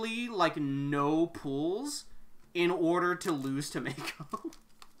literally like no pulls in order to lose to Mako.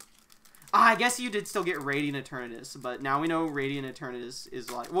 I guess you did still get Radiant Eternatus, but now we know Radiant Eternatus is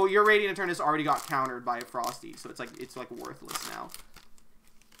like... Well, your Radiant Eternatus already got countered by Frosty, so it's like worthless now.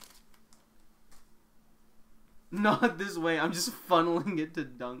 Not this way. I'm just funneling it to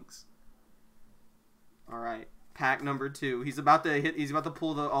Dunks. Alright. Pack number 2. He's about to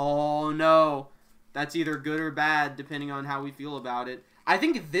pull the... Oh, no. That's either good or bad, depending on how we feel about it. I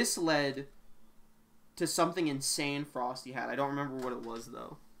think this led to something insane Frosty had. I don't remember what it was,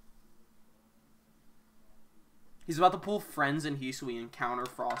 though. He's about to pull Friends and Hisui and counter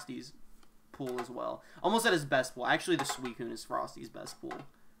Frosty's pull as well. Almost at his best pull. Actually, the Suicune is Frosty's best pull.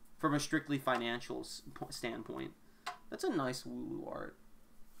 From a strictly financial standpoint. That's a nice Wooloo art.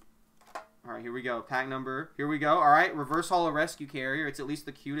 Alright, here we go. Pack number. Here we go. Alright, Reverse Holo Rescue Carrier. It's at least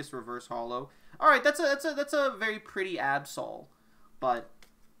the cutest Reverse Holo. Alright, that's a very pretty Absol. But,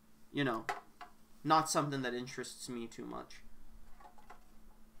 you know, not something that interests me too much.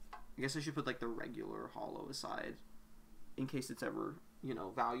 I guess I should put, like, the regular Holo aside. In case it's ever, you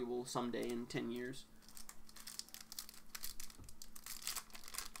know, valuable someday in 10 years.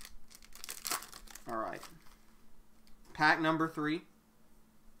 Alright. Pack number 3.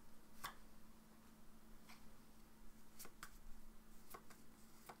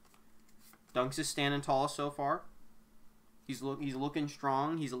 Dunks is standing tall so far. He's looking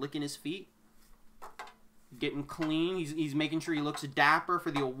strong. He's licking his feet. Getting clean. He's making sure he looks dapper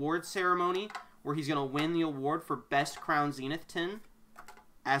for the award ceremony, where he's going to win the award for Best Crown Zenith tin.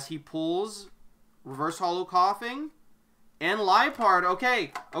 As he pulls Reverse Holo Coughing and Liepard.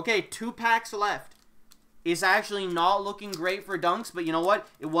 Okay, 2 packs left. It's actually not looking great for Dunks, but you know what?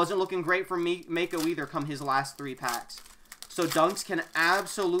 It wasn't looking great for Mako either come his last 3 packs. So Dunks can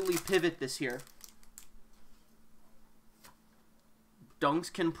absolutely pivot this here.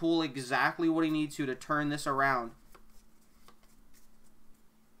 Dunks can pull exactly what he needs to turn this around.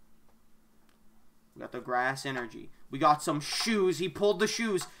 grass energy. We got some shoes. He pulled the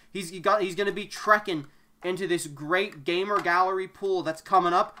shoes. He's gonna be trekking into this great gamer gallery pool that's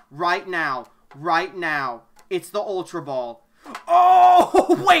coming up right now. Right now. It's the Ultra Ball.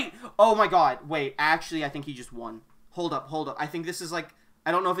 Oh, wait! Oh my god. Wait, actually, I think he just won. Hold up, hold up. I think this is like,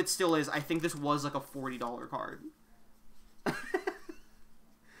 I don't know if it still is. I think this was like a $40 card.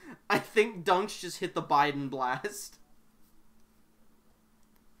 I think Dunks just hit the Biden blast.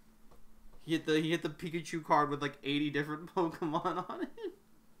 He hit the Pikachu card with like 80 different Pokemon on it.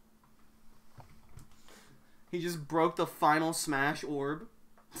 He just broke the final Smash orb.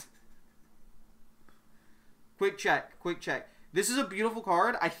 Quick check, quick check. This is a beautiful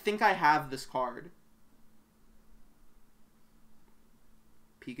card. I think I have this card.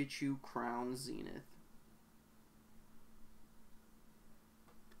 Pikachu Crown Zenith.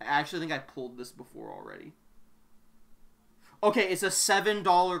 I actually think I pulled this before already. Okay, it's a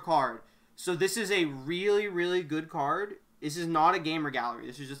 $7 card. So this is a really, really good card. This is not a gamer gallery.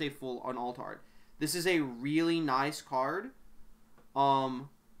 This is just a full on alt art. This is a really nice card. I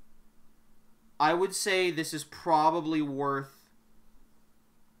would say this is probably worth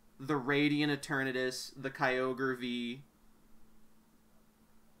the Radiant Eternatus, the Kyogre V.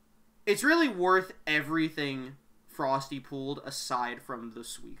 It's really worth everything Frosty pulled aside from the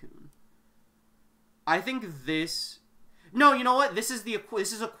Suicune. I think this... No, you know what? This is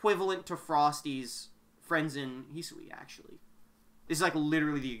equivalent to Frosty's Friends in Hisui, actually. This is like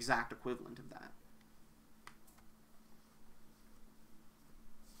literally the exact equivalent of that.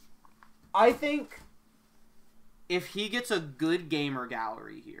 I think if he gets a good gamer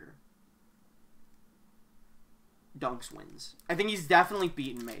gallery here, Dunks wins. I think he's definitely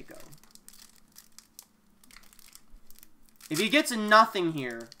beaten Mako. If he gets nothing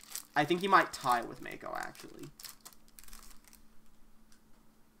here, I think he might tie with Mako, actually.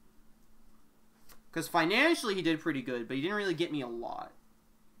 Because financially he did pretty good, but he didn't really get me a lot.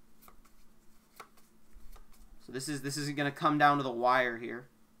 So this is going to come down to the wire here.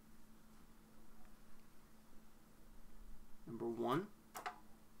 Number 1,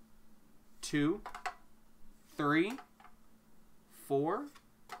 2, 3, 4,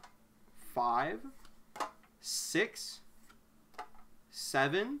 5, 6,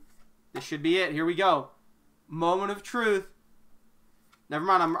 7. This should be it. Here we go. Moment of truth. Never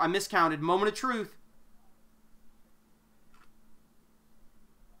mind, I miscounted. Moment of truth.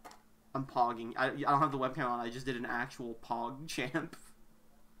 I'm pogging. I don't have the webcam on. I just did an actual pog champ.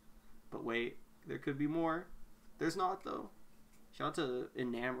 But wait, there could be more. There's not, though. Shout out to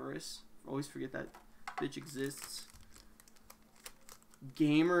Enamorous. Always forget that bitch exists.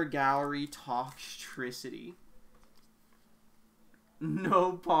 Gamer Gallery Toxtricity.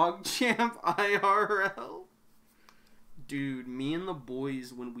 No PogChamp IRL. Dude, me and the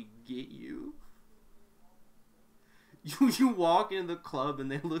boys when we get you. You walk into the club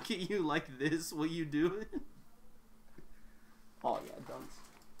and they look at you like this. What you doing? Oh yeah, Dunks.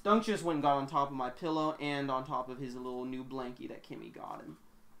 Dunks just went and got on top of my pillow and on top of his little new blankie that Kimmy got him.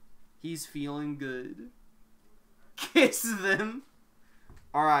 He's feeling good. Kiss them.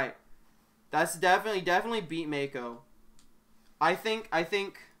 Alright. That's definitely beat Mako. I gotta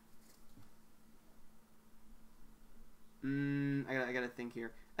think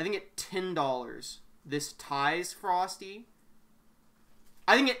here. I think at $10, this ties Frosty.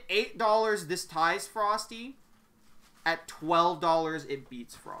 I think at $8, this ties Frosty. At $12, it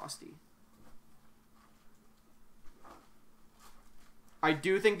beats Frosty. I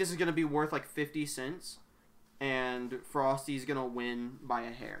do think this is going to be worth like 50 cents. And Frosty's going to win by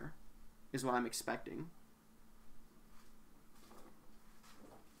a hair. Is what I'm expecting.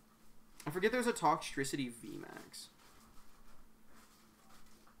 I forget there's a Toxtricity VMAX.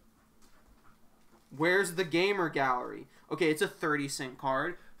 Where's the gamer gallery? Okay, it's a 30-cent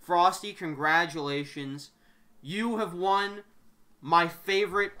card. Frosty, congratulations. You have won. My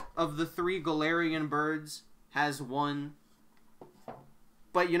favorite of the 3 Galarian birds has won.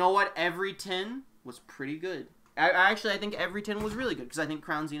 But you know what? Every 10 was pretty good. Actually, I think every 10 was really good because I think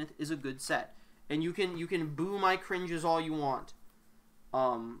Crown Zenith is a good set. And you can boo my cringes all you want.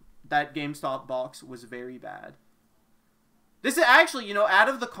 That GameStop box was very bad. This is actually, you know, out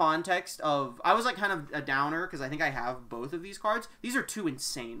of the context of... I was, like, kind of a downer because I think I have both of these cards. These are 2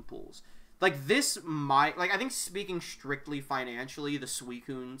 insane pulls. Like, this might... Like, I think speaking strictly financially, the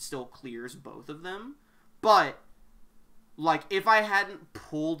Suicune still clears both of them. But, like, if I hadn't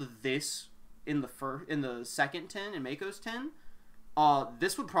pulled this in the second 10, in Mako's 10,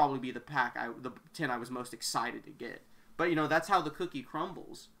 this would probably be the 10 I was most excited to get. But, you know, that's how the cookie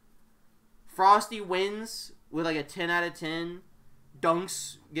crumbles. Frosty wins with like a 10 out of 10.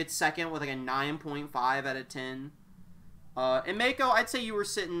 Dunks gets second with like a 9.5 out of 10. And Mako, I'd say you were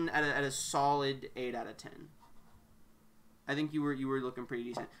sitting at a solid 8 out of 10. I think you were looking pretty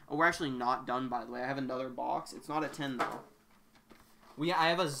decent. Oh, we're actually not done, by the way. I have another box. It's not a 10 though. I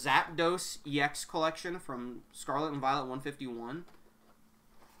have a Zapdos EX collection from Scarlet and Violet 151.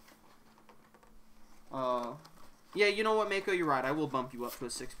 Yeah, you know what, Mako, you're right. I will bump you up to a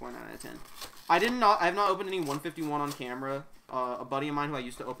 6.9 out of 10. I have not opened any 151 on camera. A buddy of mine who I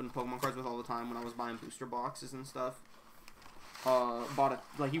used to open Pokemon cards with all the time when I was buying booster boxes and stuff,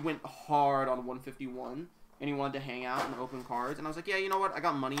 he went hard on 151, and he wanted to hang out and open cards, and I was like, yeah, you know what, I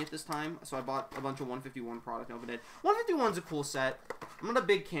got money at this time, so I bought a bunch of 151 product and opened it. 151's a cool set. I'm not a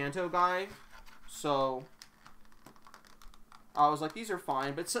big Kanto guy, so I was like, these are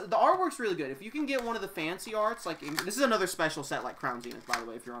fine, but the artwork's really good. If you can get one of the fancy arts, like, this is another special set like Crown Zenith, by the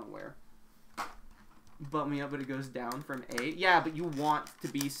way, if you're unaware. Bump me up, but it goes down from 8. Yeah, but you want to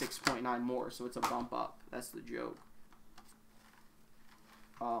be 6.9 more, so it's a bump up. That's the joke.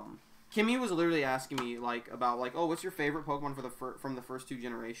 Kimmy was literally asking me, about, oh, what's your favorite Pokemon from the first 2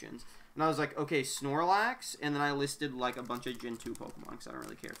 generations? And I was like, okay, Snorlax, and then I listed, a bunch of Gen 2 Pokemon, because I don't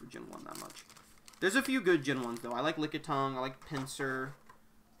really care for Gen 1 that much. There's a few good Gen 1s, though. I like Lickitung, I like Pinsir,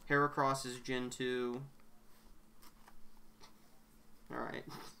 Heracross is Gen 2. Alright.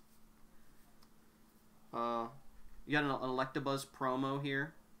 You got an Electabuzz promo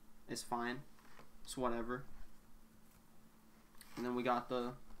here. It's fine. It's whatever. And then we got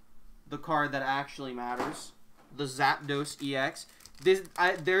the card that actually matters. The Zapdos EX.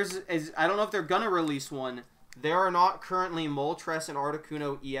 I don't know if they're gonna release one. There are not currently Moltres and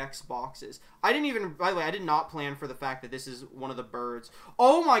Articuno EX boxes. By the way, I did not plan for the fact that this is one of the birds.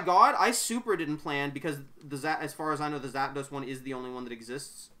 Oh my god, I super didn't plan because as far as I know, the Zapdos one is the only one that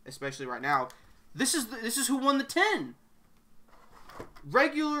exists, especially right now. This is who won the 10.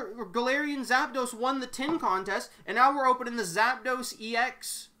 Regular Galarian Zapdos won the 10 contest, and now we're opening the Zapdos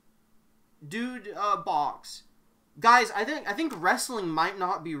EX dude box. Guys, I think wrestling might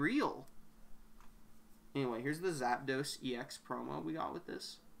not be real. Anyway, here's the Zapdos EX promo we got with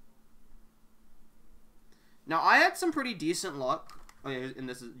this. Now, I had some pretty decent luck. Oh yeah, and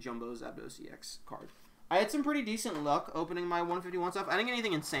this is Jumbo Zapdos EX card. I had some pretty decent luck opening my 151 stuff. I didn't get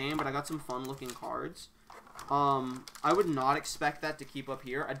anything insane, but I got some fun-looking cards. I would not expect that to keep up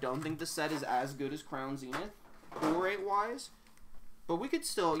here. I don't think the set is as good as Crown Zenith, pull rate-wise. But we could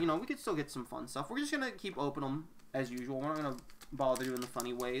still, we could still get some fun stuff. We're just going to keep opening them as usual. We're not going to bother doing the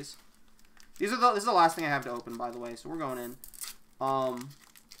funny ways. This is the last thing I have to open, by the way, so we're going in.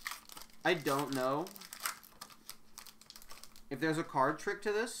 I don't know if there's a card trick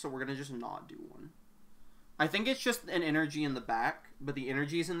to this, so we're going to just not do one. I think it's just an energy in the back, but the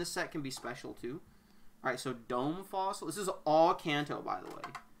energies in this set can be special too. Alright, so Dome Fossil. This is all Kanto, by the way.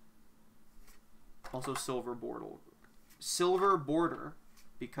 Also Silver Border,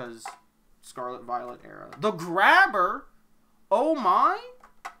 because Scarlet Violet era. The Grabber! Oh my!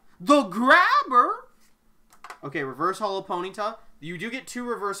 The Grabber! Okay, Reverse Holo Ponyta. You do get 2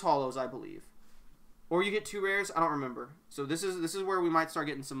 Reverse Holos, I believe. Or you get 2 rares, I don't remember. So this is where we might start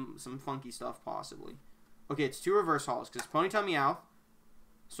getting some funky stuff, possibly. Okay, it's 2 Reverse Holos, because Ponyta Meowth.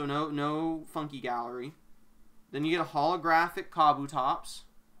 So no Funky Gallery. Then you get a holographic Kabutops.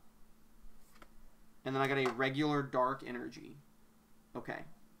 And then I got a regular Dark Energy. Okay.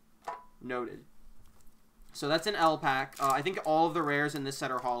 Noted. So that's an L pack. I think all of the rares in this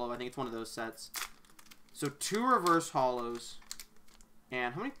set are holo. I think it's one of those sets. So 2 Reverse Holos.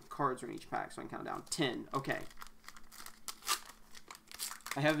 And how many cards are in each pack so I can count down? 10. Okay.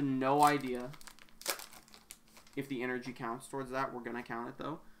 I have no idea if the energy counts towards that. We're going to count it,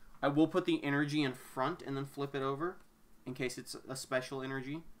 though. I will put the energy in front and then flip it over in case it's a special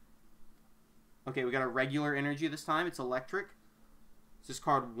energy. Okay, we got a regular energy this time. It's electric. This is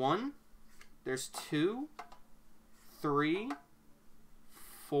card 1. There's 2, 3,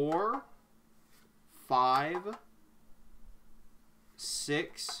 4, 5,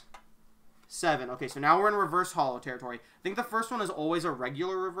 6, 7. Okay, so now we're in reverse holo territory. I think the first one is always a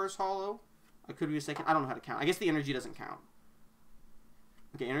regular reverse holo. I could be mistaken. I don't know how to count. I guess the energy doesn't count.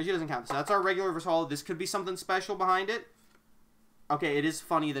 Okay, energy doesn't count. So that's our regular reverse holo. This could be something special behind it. Okay, it is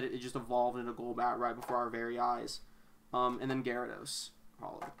funny that it just evolved into Golbat right before our very eyes. And then Gyarados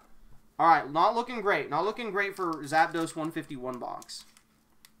holo. Alright, not looking great. Not looking great for Zapdos 151 box.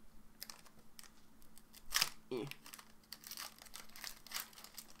 Eh.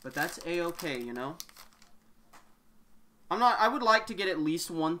 But that's a-okay, you know? I would like to get at least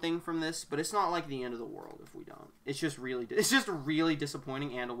one thing from this, but it's not like the end of the world if we don't. It's just really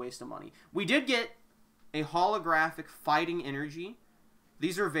disappointing and a waste of money. We did get a holographic fighting energy.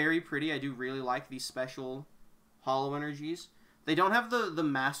 These are very pretty. I do really like these special holo energies. They don't have the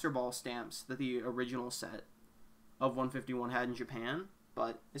Master Ball stamps that the original set of 151 had in Japan,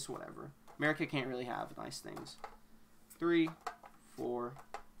 but it's whatever. America can't really have nice things. 3, 4,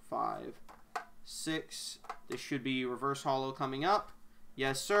 5, 6. This should be reverse holo coming up.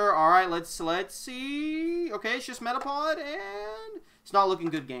 Yes, sir. All right, let's see. Okay, it's just Metapod, and it's not looking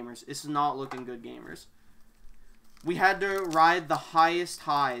good, gamers. It's not looking good, gamers. We had to ride the highest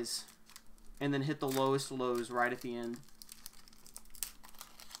highs and then hit the lowest lows right at the end.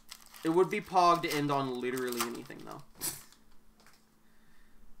 It would be pog to end on literally anything, though.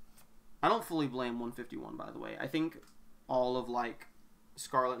 I don't fully blame 151, by the way. I think all of, like,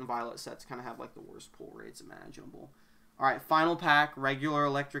 Scarlet and Violet sets kind of have, like, the worst pull rates imaginable. Alright, final pack, regular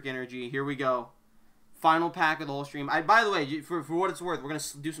electric energy. Here we go. Final pack of the whole stream. By the way, for what it's worth, we're going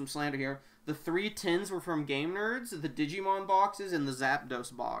to do some slander here. The 3 tins were from Game Nerds. The Digimon boxes and the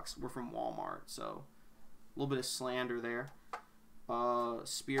Zapdos box were from Walmart. So, a little bit of slander there.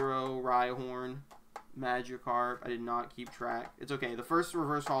 Spearow, Rhyhorn, Magikarp. I did not keep track. It's okay. The first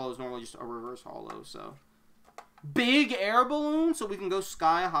reverse holo is normally just a reverse holo, so. Big air balloon so we can go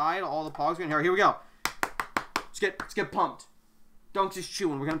sky high to all the pogs. Here we go. Let's get pumped. Dunks is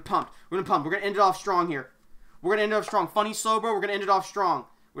chewing. We're gonna pump. We're gonna end it off strong here. We're gonna end it off strong. Funny slow, bro. We're gonna end it off strong.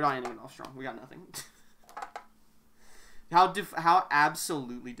 We're not ending it off strong. We got nothing. How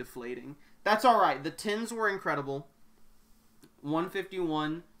absolutely deflating. That's all right. The tins were incredible.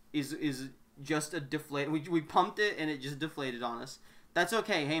 151 is just a deflate. We pumped it and it just deflated on us. That's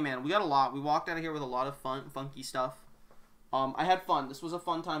okay. Hey man, we got a lot. We walked out of here with a lot of funky stuff. I had fun. This was a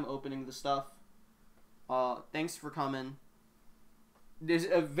fun time opening the stuff. Thanks for coming. There's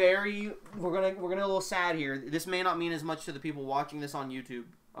a very we're gonna a little sad here. This may not mean as much to the people watching this on YouTube,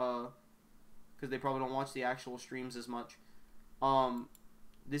 because they probably don't watch the actual streams as much.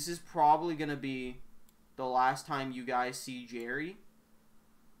 This is probably gonna be the last time you guys see Jerry,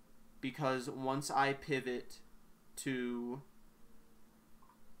 because once I pivot to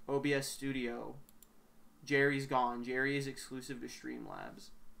OBS Studio, Jerry's gone. Jerry is exclusive to Streamlabs.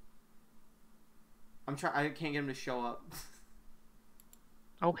 I can't get him to show up.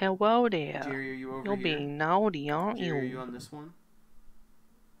 Oh, hello there. Jerry, are you over You're here? being naughty, aren't you? Jerry, are you on this one?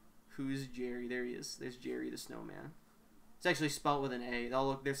 Who's Jerry? There he is. There's Jerry the Snowman. It's actually spelled with an A. Oh,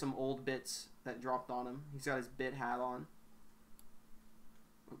 look, there's some old bits that dropped on him. He's got his bit hat on.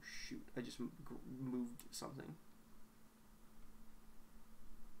 Oh, shoot. I just moved something.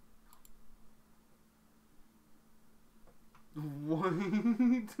 What?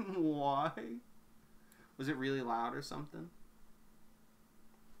 Why? Was it really loud or something?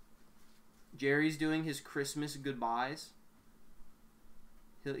 Jerry's doing his Christmas goodbyes.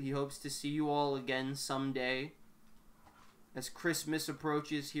 He hopes to see you all again someday. As Christmas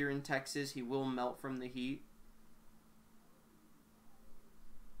approaches here in Texas, he will melt from the heat.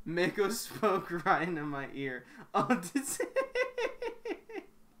 Mako spoke right into my ear. Oh,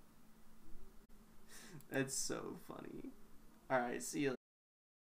 that's so funny. Alright, see you later.